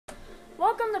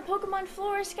Pokemon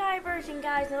Flora Sky version,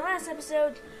 guys. In the last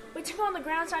episode, we took on the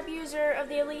ground type user of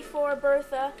the Elite Four,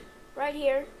 Bertha, right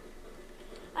here.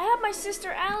 I have my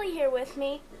sister Allie here with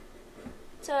me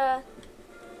to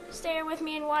stay here with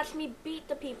me and watch me beat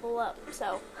the people up.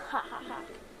 So, ha ha ha.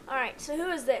 Alright, so who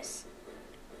is this?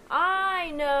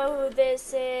 I know who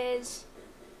this is.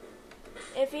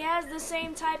 If he has the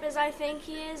same type as I think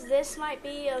he is, this might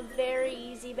be a very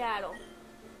easy battle.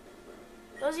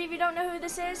 Those of you who don't know who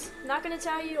this is, I'm not going to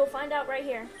tell you, you'll find out right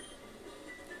here.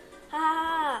 Ha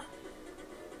ha ha.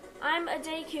 I'm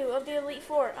Adeku of the Elite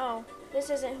Four. Oh, this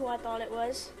isn't who I thought it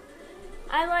was.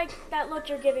 I like that look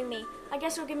you're giving me. I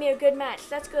guess you'll give me a good match.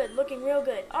 That's good, looking real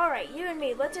good. Alright, you and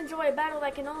me, let's enjoy a battle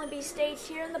that can only be staged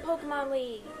here in the Pokemon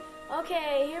League.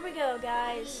 Okay, here we go,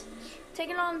 guys.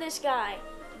 Taking on this guy.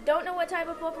 Don't know what type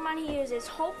of Pokemon he uses.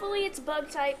 Hopefully it's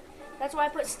bug type. That's why I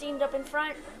put steamed up in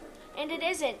front. And it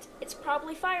isn't. It's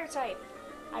probably fire type.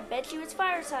 I bet you it's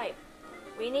fire type.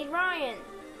 We need Ryan.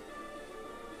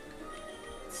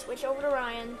 Switch over to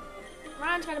Ryan.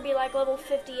 Ryan's going to be like level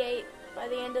 58 by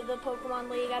the end of the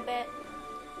Pokemon League, I bet.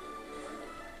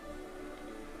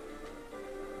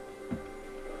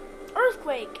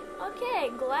 Earthquake. Okay,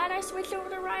 glad I switched over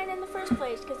to Ryan in the first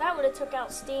place, because that would have took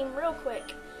out Steam real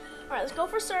quick. Alright, let's go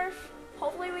for Surf.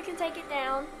 Hopefully we can take it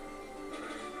down.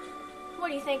 What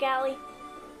do you think, Allie?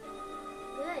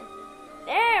 Good.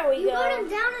 There we go. You got him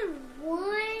down in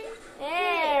one.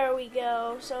 There we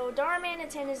go. So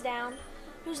Darmanitan is down.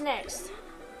 Who's next?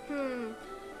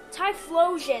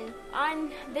 Typhlosion.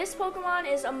 This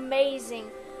Pokemon is amazing.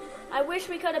 I wish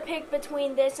we could have picked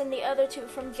between this and the other two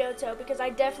from Johto, because I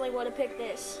definitely would have picked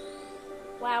this.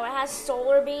 Wow, it has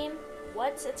Solar Beam.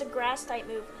 What? It's a grass type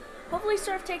move. Hopefully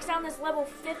Surf takes down this level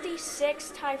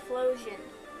 56 Typhlosion.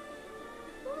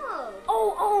 Whoa.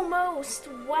 Oh, almost.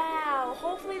 Wow.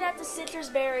 Hopefully that's a Citrus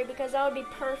Berry, because that would be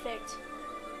perfect.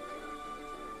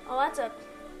 Oh, that's a...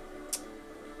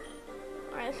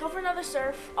 Alright, let's go for another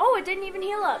Surf. Oh, it didn't even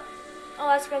heal up. Oh,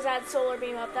 that's because I had Solar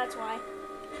Beam up. That's why.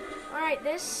 Alright,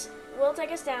 this will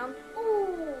take us down.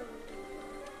 Ooh.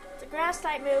 It's a grass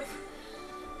type move.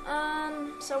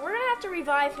 So we're gonna have to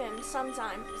revive him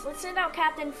sometime. So let's send out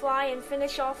Captain Fly and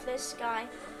finish off this guy.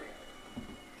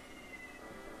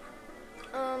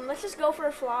 Let's just go for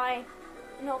a Fly,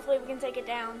 and hopefully we can take it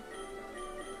down.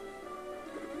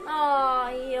 Oh,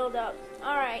 he healed up.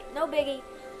 Alright, no biggie.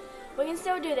 We can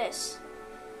still do this.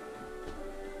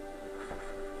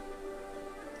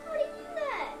 How do you do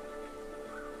that?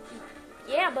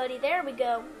 Yeah, buddy, there we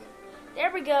go.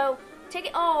 There we go. Take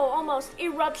it. Oh, almost.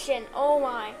 Eruption. Oh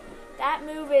my. That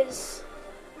move is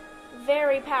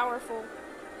very powerful.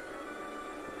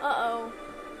 Uh-oh.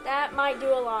 That might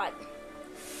do a lot.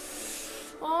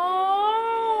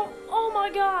 Oh! Oh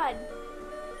my god.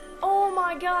 Oh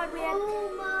my god, we had...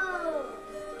 Almost.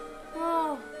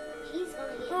 Oh. He's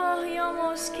gonna get Oh, he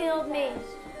almost killed me.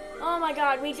 Oh my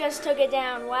god, we just took it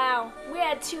down. Wow. We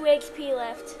had 2 HP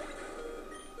left.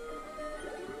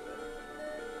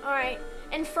 Alright.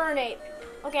 Infernape.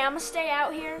 Okay, I'm gonna stay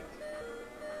out here.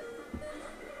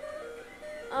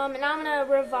 And I'm gonna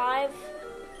revive...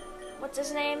 What's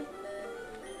his name?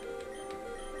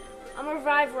 I'm gonna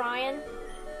revive Ryan.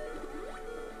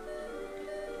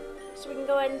 So we can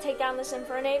go ahead and take down this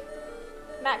Infernape.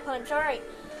 Mat Punch. Alright.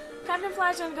 Captain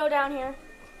Fly's gonna go down here.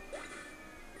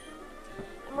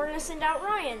 And we're gonna send out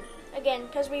Ryan. Again,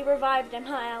 because we revived him,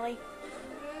 huh, Allie?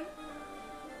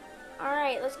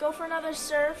 Alright, let's go for another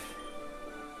Surf.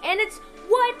 And it's...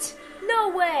 What? No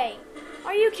way!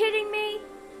 Are you kidding me?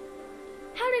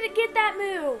 How did it get that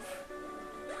move?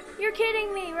 You're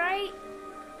kidding me, right?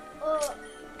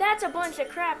 That's a bunch of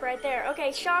crap right there. Okay,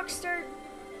 Shockster,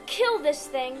 kill this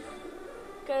thing.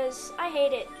 Because I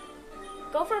hate it.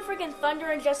 Go for a freaking Thunder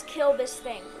and just kill this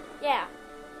thing. Yeah.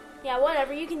 Yeah,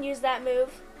 whatever. You can use that move.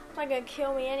 It's not going to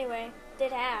kill me anyway.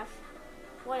 Did half.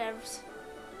 Whatevers.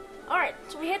 Alright,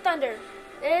 so we hit Thunder.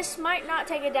 This might not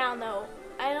take it down, though.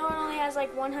 I know it only has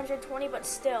like 120, but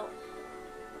still.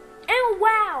 And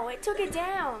wow, it took it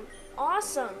down.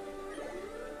 Awesome.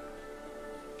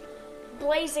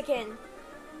 Blaziken.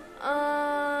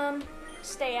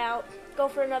 Stay out. Go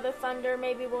for another Thunder.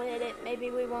 Maybe we'll hit it. Maybe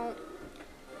we won't.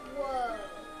 Whoa.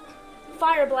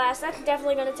 Fire Blast. That's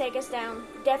definitely going to take us down.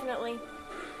 Definitely.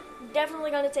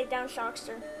 Definitely going to take down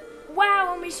Shockster.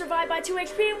 Wow, and we survived by 2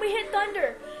 HP and we hit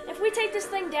Thunder. If we take this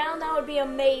thing down, that would be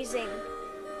amazing.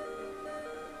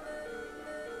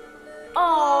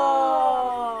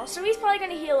 Oh, so he's probably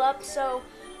going to heal up, so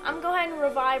I'm going to go ahead and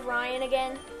revive Ryan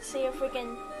again. See if we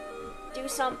can do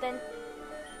something.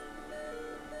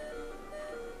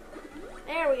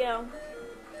 There we go.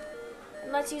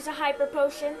 And let's use a Hyper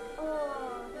Potion.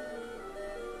 Oh.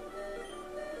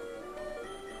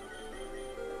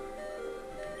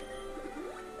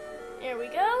 we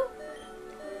go.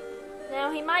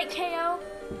 Now he might KO.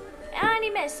 And he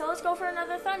missed, so let's go for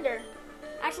another Thunder.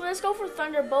 Actually, let's go for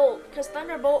Thunderbolt, because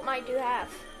Thunderbolt might do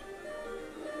half.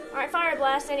 Alright, Fire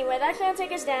Blast anyway. That's going to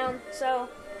take us down, so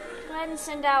go ahead and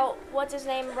send out, what's his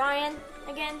name, Ryan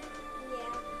again.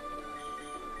 Yeah.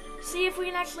 See if we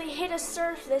can actually hit a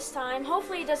Surf this time.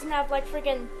 Hopefully he doesn't have, like,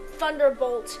 freaking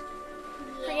Thunderbolt.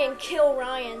 Freaking kill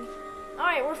Ryan.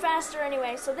 Alright, we're faster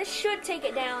anyway, so this should take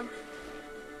it down.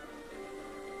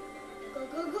 Go,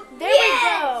 go, go. There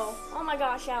we go. Oh my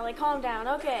gosh, Allie, calm down.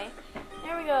 Okay,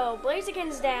 there we go.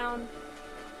 Blaziken's down.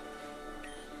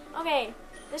 Okay,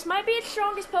 this might be its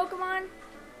strongest Pokemon.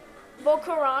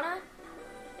 Volcarona.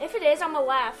 If it is, I'm gonna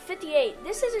laugh. 58.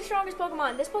 This is its strongest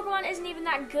Pokemon. This Pokemon isn't even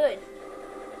that good.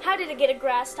 How did it get a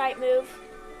grass type move?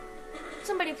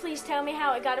 Somebody please tell me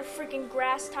how it got a freaking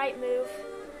grass type move.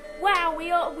 Wow,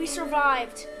 we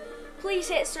survived. Please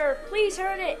hit Surf. Please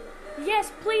hurt it.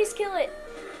 Yes, please kill it.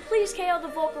 Please KO the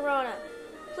Volcarona.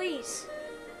 Please.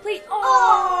 Please.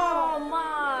 Oh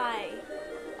my.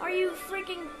 Are you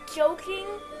freaking joking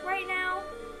right now?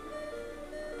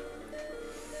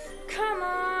 Come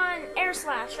on. Air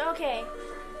Slash. Okay.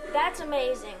 That's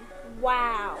amazing.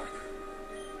 Wow.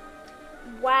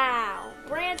 Wow.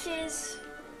 Branches.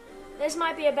 This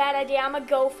might be a bad idea. I'm going to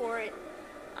go for it.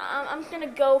 I'm going to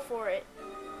go for it.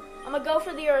 I'm going to go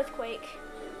for the Earthquake.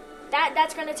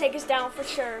 That's going to take us down for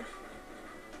sure.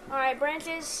 Alright,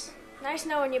 Branches. Nice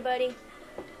knowing you, buddy.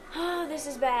 Oh, this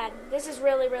is bad. This is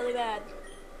really, really bad.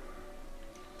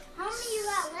 How many you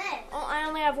got left? Oh, I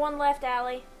only have one left,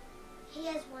 Allie. He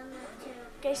has one left too.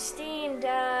 Okay, steamed.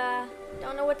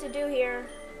 Don't know what to do here.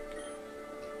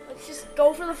 Let's just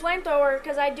go for the Flamethrower,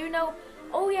 because I do know...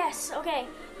 Oh, yes. Okay.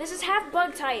 This is half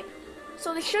bug type,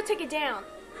 so they should take it down.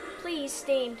 Please,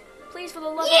 steamed. Please, for the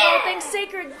love of all things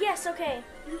sacred. Yes, okay.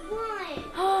 You won.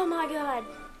 Oh, my God.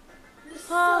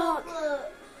 So good.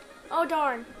 Oh,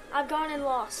 darn. I've gone and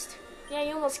lost. Yeah,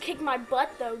 you almost kicked my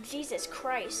butt, though. Jesus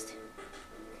Christ.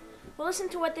 Well, listen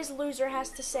to what this loser has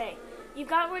to say. You've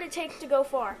got what it takes to go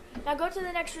far. Now go to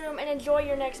the next room and enjoy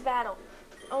your next battle.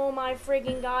 Oh, my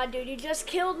freaking God, dude. You just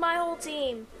killed my whole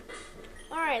team.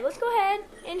 Alright, let's go ahead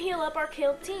and heal up our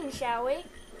killed team, shall we?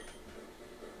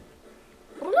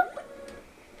 Bloop.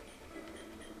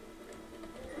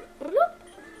 Bloop.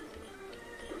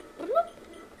 Bloop.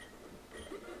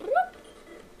 Bloop.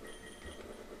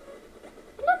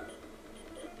 Bloop.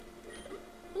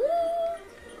 Bloop.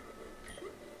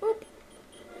 Boop.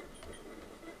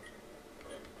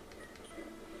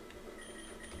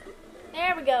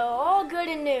 There we go, all good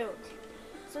and new.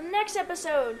 So next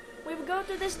episode, we will go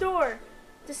through this door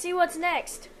to see what's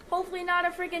next. Hopefully not a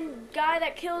freaking guy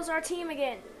that kills our team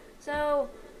again. So,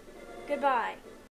 goodbye.